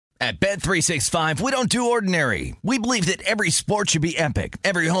At Bet365, we don't do ordinary. We believe that every sport should be epic.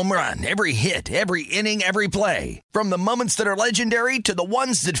 Every home run, every hit, every inning, every play. From the moments that are legendary to the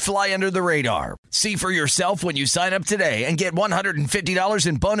ones that fly under the radar. See for yourself when you sign up today and get $150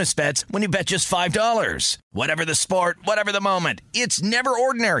 in bonus bets when you bet just $5. Whatever the sport, whatever the moment, it's never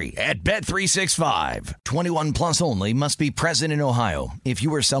ordinary at Bet365. 21 plus only. Must be present in Ohio. If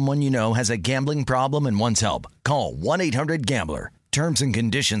you or someone you know has a gambling problem and wants help, call 1-800-GAMBLER. Terms and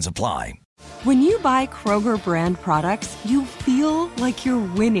conditions apply. When you buy Kroger brand products, you feel like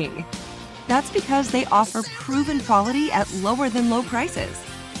you're winning. That's because they offer proven quality at lower than low prices.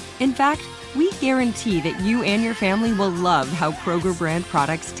 In fact, we guarantee that you and your family will love how Kroger brand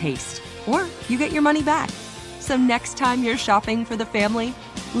products taste, or you get your money back. So next time you're shopping for the family,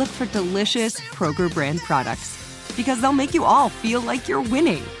 look for delicious Kroger brand products, because they'll make you all feel like you're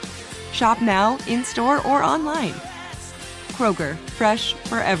winning. Shop now, in-store, or online. Kroger, fresh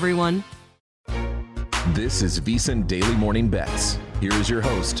for everyone. This is VSiN Daily Morning Bets. Here is your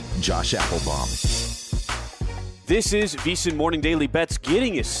host, Josh Applebaum. This is VSiN Morning Daily Bets,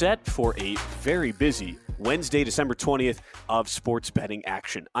 getting you set for a very busy Wednesday, December 20th of sports betting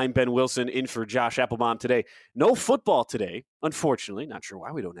action. I'm Ben Wilson, in for Josh Applebaum today. No football today, unfortunately. Not sure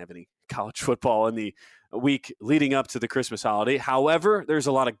why we don't have any college football in the week leading up to the Christmas holiday. However, there's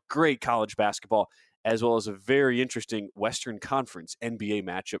a lot of great college basketball, as well as a very interesting Western Conference NBA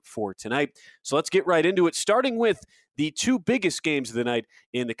matchup for tonight. So let's get right into it, starting with the two biggest games of the night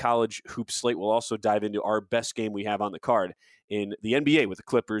in the college hoop slate. We'll also dive into our best game we have on the card in the NBA with the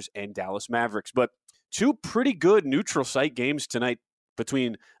Clippers and Dallas Mavericks. But two pretty good neutral site games tonight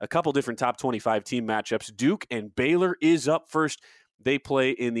between a couple different top 25 team matchups. Duke and Baylor is up first. They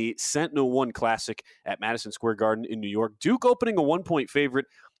play in the Sentinel One Classic at Madison Square Garden in New York. Duke opening a 1-point favorite,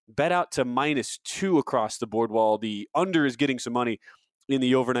 bet out to -2 across the board, while the under is getting some money in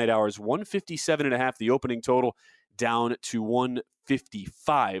the overnight hours. 157.5, the opening total, down to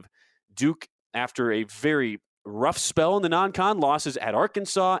 155. Duke, after a very rough spell in the non-con, losses at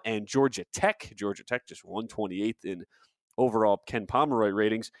Arkansas and Georgia Tech. Georgia Tech just 128th in overall Ken Pomeroy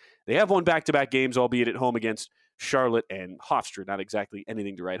ratings. They have won back-to-back games, albeit at home against Charlotte and Hofstra. Not exactly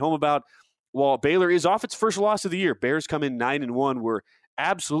anything to write home about. While Baylor is off its first loss of the year, Bears come in 9-1, were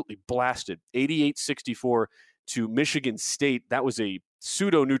absolutely blasted, 88-64 to Michigan State. That was a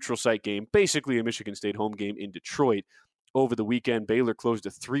pseudo-neutral site game, basically a Michigan State home game in Detroit over the weekend. Baylor closed a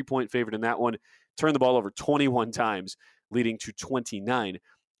 3-point favorite in that one, turned the ball over 21 times, leading to 29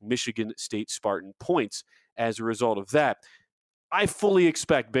 Michigan State Spartan points as a result of that. I fully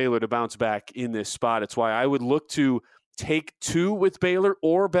expect Baylor to bounce back in this spot. It's why I would look to take 2 with Baylor,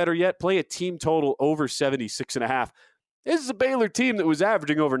 or better yet, play a team total over 76.5. This is a Baylor team that was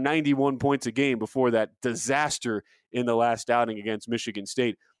averaging over 91 points a game before that disaster in the last outing against Michigan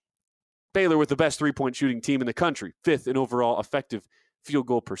State. Baylor with the best three-point shooting team in the country, 5th in overall effective field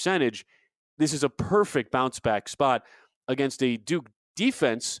goal percentage. This is a perfect bounce-back spot against a Duke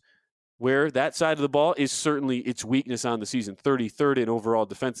defense where that side of the ball is certainly its weakness on the season. 33rd in overall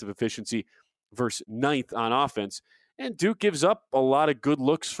defensive efficiency versus 9th on offense. And Duke gives up a lot of good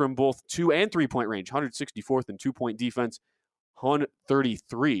looks from both 2 and 3-point range. 164th in 2-point defense,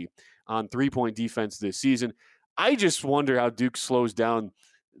 133 on 3-point defense this season. I just wonder how Duke slows down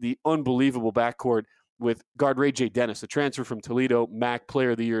the unbelievable backcourt with guard Ray J. Dennis, the transfer from Toledo, MAC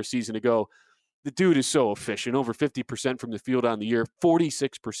Player of the Year a season ago. The dude is so efficient, over 50% from the field on the year,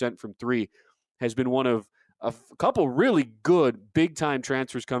 46% from 3. Has been one of a couple really good big-time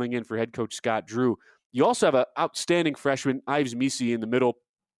transfers coming in for head coach Scott Drew. You also have an outstanding freshman, Ives Misi, in the middle,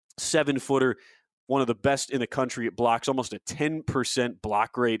 7-footer, one of the best in the country at blocks, almost a 10%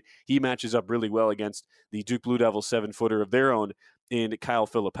 block rate. He matches up really well against the Duke Blue Devils 7-footer of their own in Kyle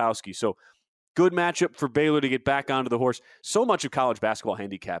Filipowski. So good matchup for Baylor to get back onto the horse. So much of college basketball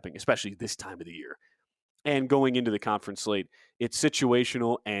handicapping, especially this time of the year, and going into the conference slate, it's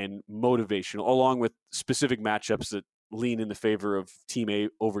situational and motivational, along with specific matchups that lean in the favor of Team A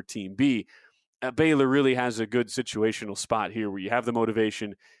over Team B. Baylor really has a good situational spot here where you have the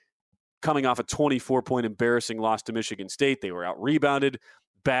motivation coming off a 24-point embarrassing loss to Michigan State. They were out-rebounded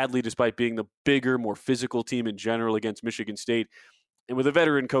badly despite being the bigger, more physical team in general against Michigan State. And with a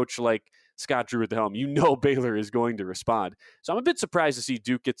veteran coach like Scott Drew at the helm, you know Baylor is going to respond. So I'm a bit surprised to see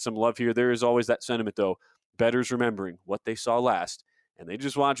Duke get some love here. There is always that sentiment, though. Bettors remembering what they saw last, and they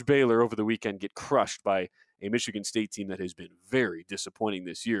just watched Baylor over the weekend get crushed by a Michigan State team that has been very disappointing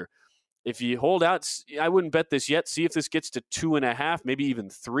this year. If you hold out, I wouldn't bet this yet. See if this gets to 2.5, maybe even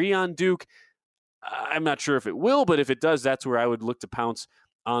 3 on Duke. I'm not sure if it will, but if it does, that's where I would look to pounce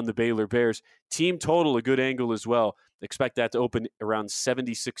on the Baylor Bears. Team total, a good angle as well. Expect that to open around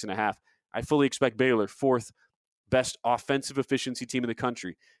 76.5. I fully expect Baylor, fourth best offensive efficiency team in the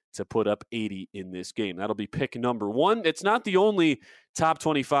country, to put up 80 in this game. That'll be pick number one. It's not the only top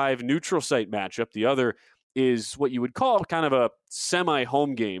 25 neutral site matchup. The other is what you would call kind of a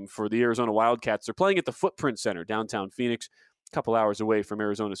semi-home game for the Arizona Wildcats. They're playing at the Footprint Center, downtown Phoenix, a couple hours away from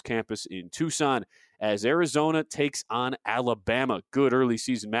Arizona's campus in Tucson, as Arizona takes on Alabama. Good early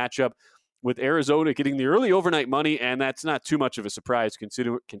season matchup with Arizona getting the early overnight money, and that's not too much of a surprise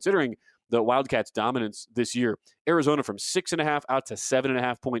considering the Wildcats' dominance this year. Arizona from 6.5 out to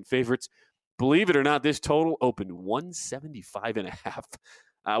 7.5 point favorites. Believe it or not, this total opened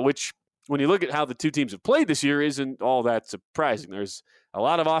 175.5, which, when you look at how the two teams have played this year, isn't all that surprising. There's a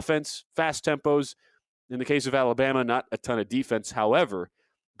lot of offense, fast tempos. In the case of Alabama, not a ton of defense. However,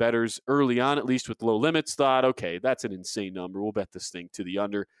 bettors early on, at least with low limits, thought, okay, that's an insane number. We'll bet this thing to the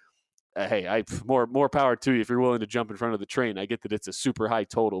under. Hey, more power to you if you're willing to jump in front of the train. I get that it's a super high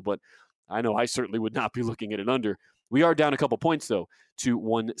total, but I know I certainly would not be looking at an under. We are down a couple points, though, to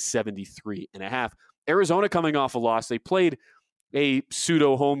 173.5. Arizona coming off a loss. They played a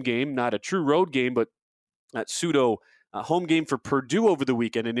pseudo home game, not a true road game, but that pseudo home game for Purdue over the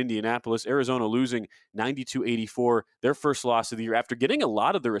weekend in Indianapolis. Arizona losing 92-84, their first loss of the year after getting a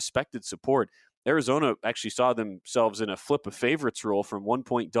lot of the respected support. Arizona actually saw themselves in a flip of favorites role from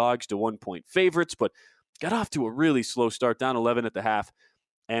 1-point dogs to 1-point favorites, but got off to a really slow start, down 11 at the half,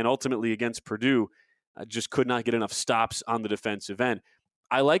 and ultimately against Purdue, just could not get enough stops on the defensive end.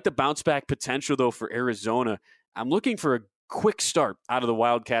 I like the bounce back potential, though, for Arizona. I'm looking for a quick start out of the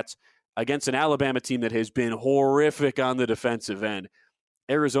Wildcats against an Alabama team that has been horrific on the defensive end.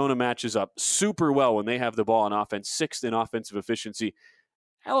 Arizona matches up super well when they have the ball on offense, sixth in offensive efficiency.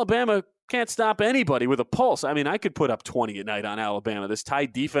 Alabama can't stop anybody with a pulse. I mean, I could put up 20 a night on Alabama. This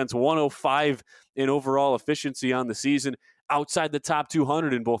tied defense, 105 in overall efficiency on the season, outside the top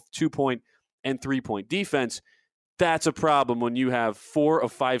 200 in both 2-point and 3-point defense. That's a problem when you have 4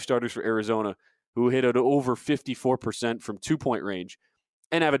 of 5 starters for Arizona who hit at over 54% from 2-point range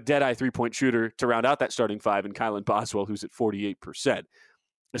and have a dead-eye 3-point shooter to round out that starting 5 in Kylan Boswell, who's at 48%.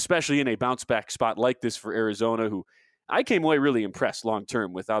 Especially in a bounce-back spot like this for Arizona, who I came away really impressed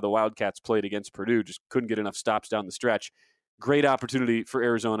long-term with how the Wildcats played against Purdue. Just couldn't get enough stops down the stretch. Great opportunity for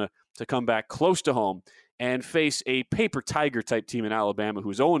Arizona to come back close to home and face a paper tiger type team in Alabama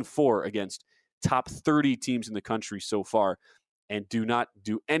who's 0-4 against top 30 teams in the country so far and do not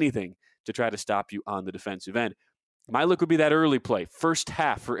do anything to try to stop you on the defensive end. My look would be that early play. First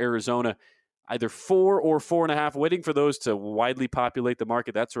half for Arizona, either 4 or 4.5, waiting for those to widely populate the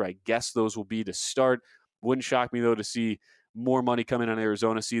market. That's where I guess those will be to start. Wouldn't shock me, though, to see more money come in on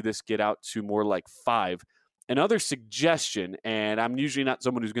Arizona, see this get out to more like 5. Another suggestion, and I'm usually not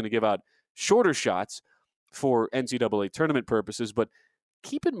someone who's going to give out shorter shots for NCAA tournament purposes, but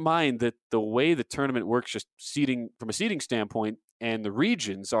keep in mind that the way the tournament works, just seeding from a seeding standpoint, and the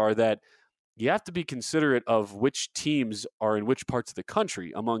regions are that you have to be considerate of which teams are in which parts of the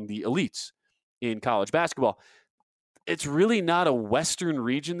country among the elites in college basketball. It's really not a Western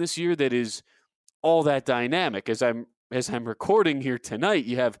region this year that is all that dynamic. As I'm recording here tonight,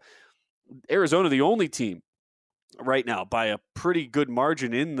 you have Arizona, the only team right now by a pretty good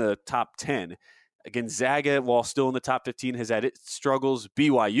margin in the top 10. Gonzaga, while still in the top 15, has had its struggles.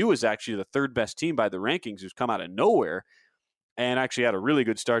 BYU is actually the third best team by the rankings, who's come out of nowhere and actually had a really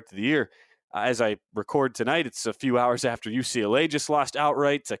good start to the year. As I record tonight, it's a few hours after UCLA just lost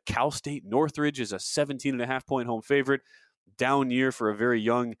outright to Cal State. Northridge is a 17.5-point home favorite. Down year for a very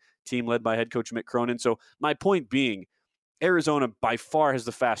young team led by head coach Mick Cronin. So my point being, Arizona by far has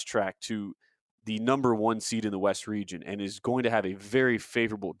the fast track to the number 1 seed in the West region and is going to have a very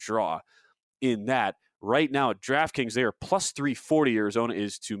favorable draw in that. Right now at DraftKings, they are plus 340. Arizona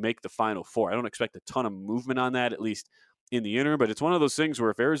is to make the Final Four. I don't expect a ton of movement on that, at least in the interim, but it's one of those things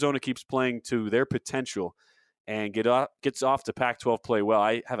where if Arizona keeps playing to their potential and gets off to Pac-12 play well,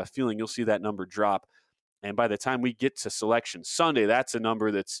 I have a feeling you'll see that number drop. And by the time we get to Selection Sunday, that's a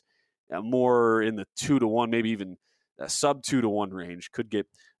number that's more in the 2-1, maybe even a sub 2-1 range. Could get,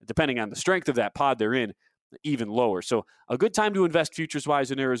 depending on the strength of that pod they're in, even lower. So a good time to invest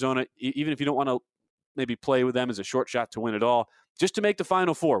futures-wise in Arizona, even if you don't want to maybe play with them as a short shot to win it all, just to make the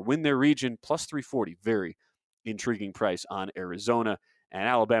Final Four, win their region, plus 340. Very intriguing price on Arizona and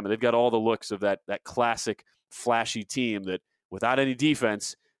Alabama. They've got all the looks of that classic flashy team that without any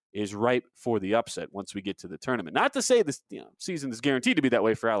defense is ripe for the upset once we get to the tournament. Not to say this season is guaranteed to be that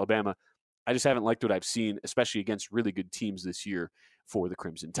way for Alabama. I just haven't liked what I've seen, especially against really good teams this year for the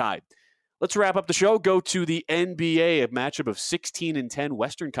Crimson Tide. Let's wrap up the show. Go to the NBA, a matchup of 16 and 10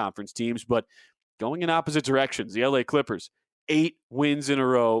 Western Conference teams, but going in opposite directions. The LA Clippers, 8 wins in a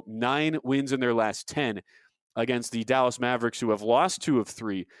row, 9 wins in their last 10 against the Dallas Mavericks, who have lost 2 of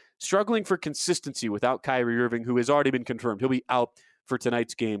 3, struggling for consistency without Kyrie Irving, who has already been confirmed. He'll be out for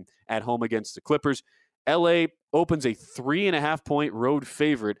tonight's game at home against the Clippers. LA opens a 3.5-point road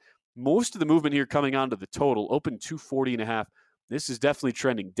favorite. Most of the movement here coming onto the total, open 240.5. This is definitely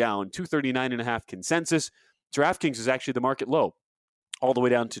trending down. 239.5 consensus. DraftKings is actually the market low, all the way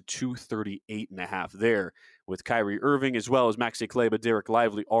down to 238.5 there, with Kyrie Irving as well as Maxey Kleber, Derek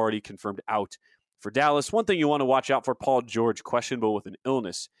Lively already confirmed out for Dallas. One thing you want to watch out for, Paul George, questionable with an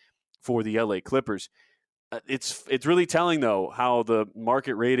illness for the LA Clippers. It's really telling, though, how the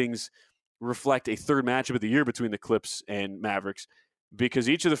market ratings reflect a third matchup of the year between the Clips and Mavericks, because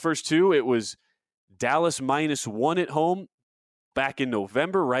each of the first 2, it was Dallas -1 at home back in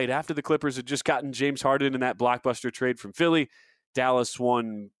November, right after the Clippers had just gotten James Harden in that blockbuster trade from Philly. Dallas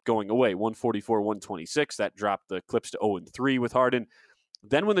won going away, 144-126. That dropped the Clips to 0-3 with Harden.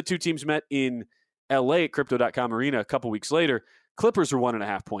 Then when the two teams met in LA at Crypto.com Arena a couple weeks later, Clippers were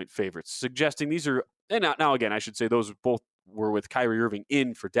 1.5-point favorites, suggesting these are, and now again, I should say those both were with Kyrie Irving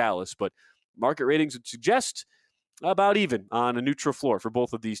in for Dallas, but market ratings would suggest about even on a neutral floor for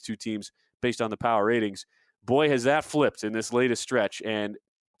both of these two teams based on the power ratings. Boy, has that flipped in this latest stretch, and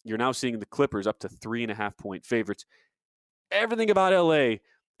you're now seeing the Clippers up to 3.5-point favorites. Everything about LA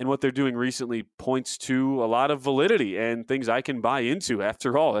and what they're doing recently points to a lot of validity and things I can buy into.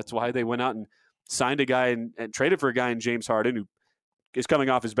 After all, that's why they went out and signed a guy and traded for a guy in James Harden, who is coming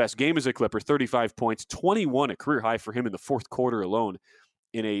off his best game as a Clipper, 35 points, 21, a career high for him in the fourth quarter alone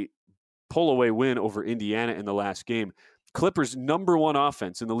in a pull-away win over Indiana in the last game. Clippers' number 1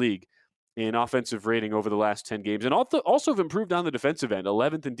 offense in the league in offensive rating over the last 10 games, and also have improved on the defensive end,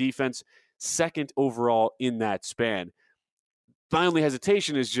 11th in defense, 2nd overall in that span. My only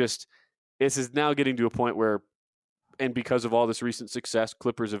hesitation is just this is now getting to a point where, and because of all this recent success,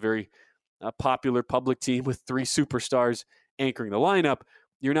 Clippers, a very popular public team with 3 superstars anchoring the lineup,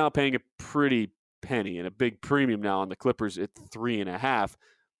 you're now paying a pretty penny and a big premium now on the Clippers at 3.5.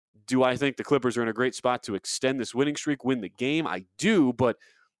 Do I think the Clippers are in a great spot to extend this winning streak, win the game? I do, but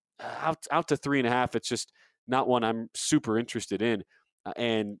out to 3.5, it's just not one I'm super interested in.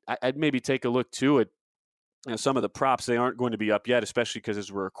 And I'd maybe take a look too at some of the props. They aren't going to be up yet, especially because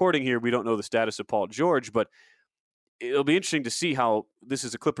as we're recording here, we don't know the status of Paul George, but it'll be interesting to see how this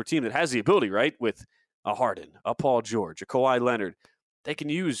is a Clipper team that has the ability, right, with a Harden, a Paul George, a Kawhi Leonard. They can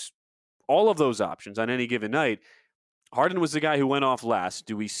use all of those options on any given night. Harden was the guy who went off last.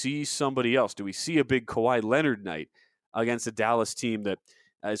 Do we see somebody else? Do we see a big Kawhi Leonard night against a Dallas team that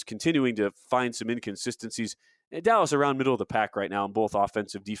is continuing to find some inconsistencies? Dallas around middle of the pack right now in both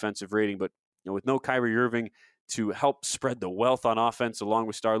offensive, defensive rating, but with no Kyrie Irving to help spread the wealth on offense along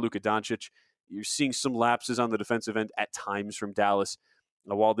with star Luka Doncic, you're seeing some lapses on the defensive end at times from Dallas.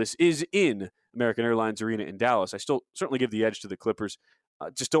 While this is in American Airlines Arena in Dallas, I still certainly give the edge to the Clippers.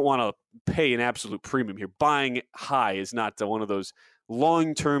 Just don't want to pay an absolute premium here. Buying high is not one of those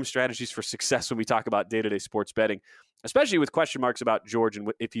long-term strategies for success when we talk about day-to-day sports betting, especially with question marks about George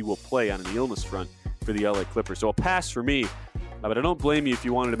and if he will play on the illness front for the LA Clippers. So a pass for me, but I don't blame you if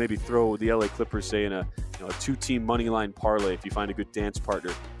you wanted to maybe throw the LA Clippers, say, in a 2-team money line parlay if you find a good dance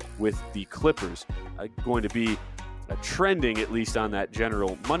partner with the Clippers. Going to be trending, at least on that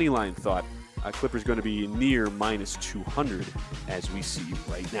general money line thought. Clippers going to be near -200 as we see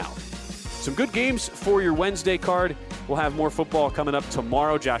right now. Some good games for your Wednesday card. We'll have more football coming up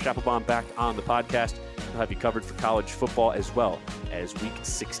tomorrow. Josh Applebaum back on the podcast. We'll have you covered for college football as well as Week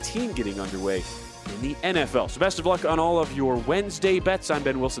 16 getting underway in the NFL. So best of luck on all of your Wednesday bets. I'm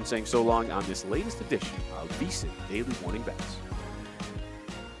Ben Wilson saying so long on this latest edition of VSiN Daily Morning Bets.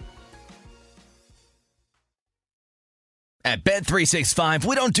 At Bet365,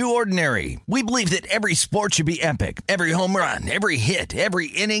 we don't do ordinary. We believe that every sport should be epic. Every home run, every hit, every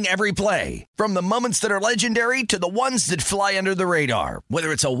inning, every play. From the moments that are legendary to the ones that fly under the radar.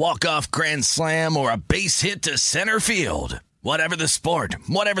 Whether it's a walk-off grand slam or a base hit to center field. Whatever the sport,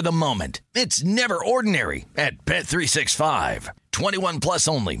 whatever the moment. It's never ordinary at Bet365. 21 plus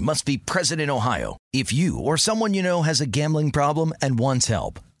only. Must be present in Ohio. If you or someone you know has a gambling problem and wants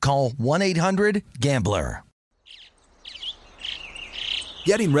help, call 1-800-GAMBLER.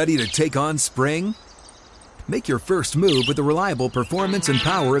 Getting ready to take on spring? Make your first move with the reliable performance and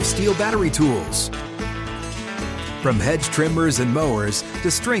power of Steel battery tools. From hedge trimmers and mowers to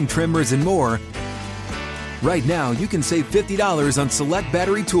string trimmers and more, right now you can save $50 on select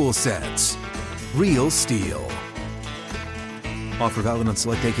battery tool sets. Real Steel. Offer valid on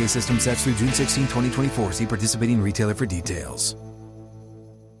select AK system sets through June 16, 2024. See participating retailer for details.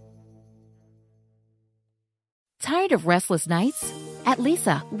 Tired of restless nights? At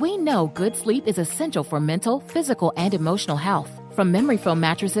Leesa, we know good sleep is essential for mental, physical, and emotional health. From memory foam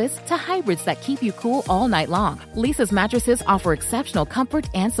mattresses to hybrids that keep you cool all night long, Leesa's mattresses offer exceptional comfort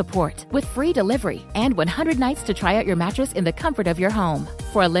and support with free delivery and 100 nights to try out your mattress in the comfort of your home.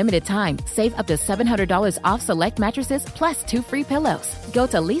 For a limited time, save up to $700 off select mattresses plus 2 free pillows. Go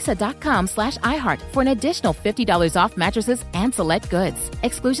to leesa.com/iHeart for an additional $50 off mattresses and select goods.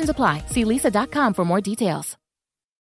 Exclusions apply. See leesa.com for more details.